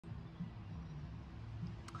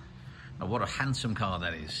Now, what a handsome car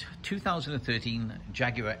that is. 2013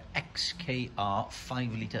 Jaguar XKR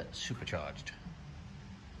 5-litre supercharged.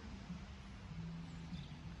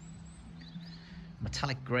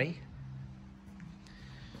 Metallic grey.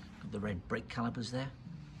 Got the red brake calipers there.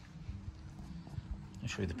 I'll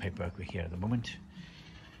show you the paperwork we're here at the moment.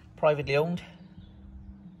 Privately owned.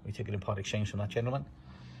 We took it in part exchange from that gentleman.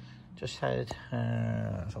 Just had,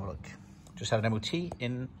 let's have a look. Just had an MOT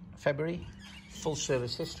in February. Full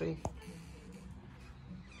service history.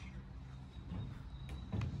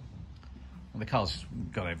 The car's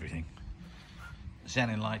got everything.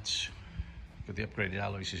 Xenon lights, got the upgraded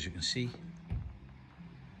alloys as you can see.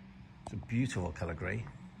 It's a beautiful colour grey.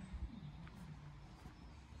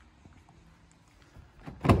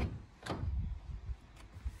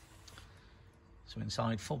 So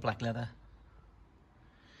inside, full black leather,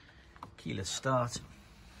 keyless start,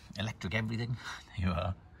 electric everything, there you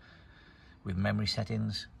are, with memory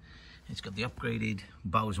settings. It's got the upgraded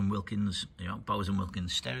Bowers & Wilkins, Bowers &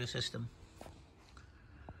 Wilkins stereo system.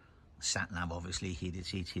 Sat nav, obviously, heated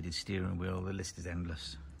seats, heated steering wheel, the list is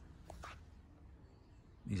endless.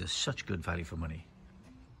 These are such good value for money.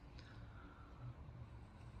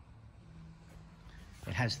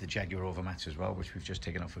 It has the Jaguar overmats as well, which we've just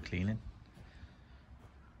taken off for cleaning.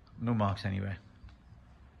 No marks anywhere.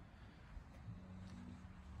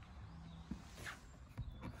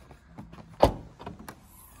 There's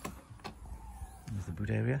the boot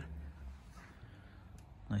area.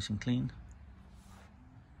 Nice and clean.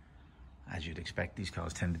 As you'd expect, these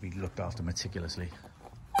cars tend to be looked after meticulously.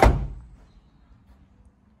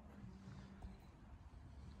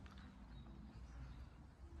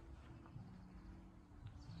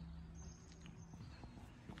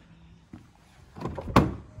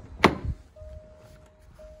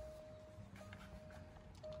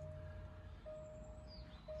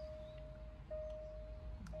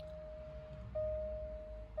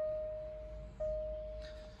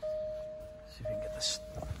 See if we can get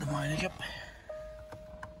the mileage up.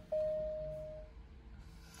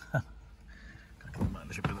 Can't get the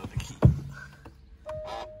mileage up without the key.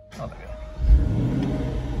 Oh, there we go.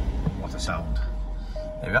 What a sound.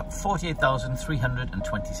 There we go,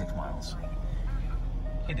 48,326 miles.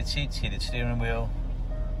 Heated seats, heated steering wheel.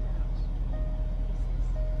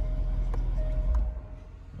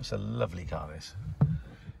 It's a lovely car, this.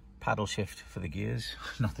 Paddle shift for the gears.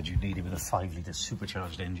 Not that you need it with a 5-litre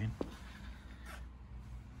supercharged engine.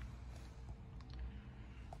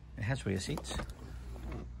 It has rear seats,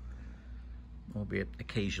 albeit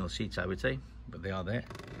occasional seats, I would say, but they are there.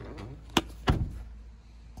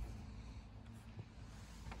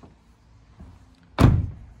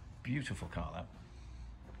 Beautiful car, that.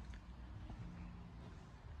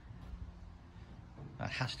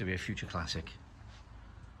 That has to be a future classic.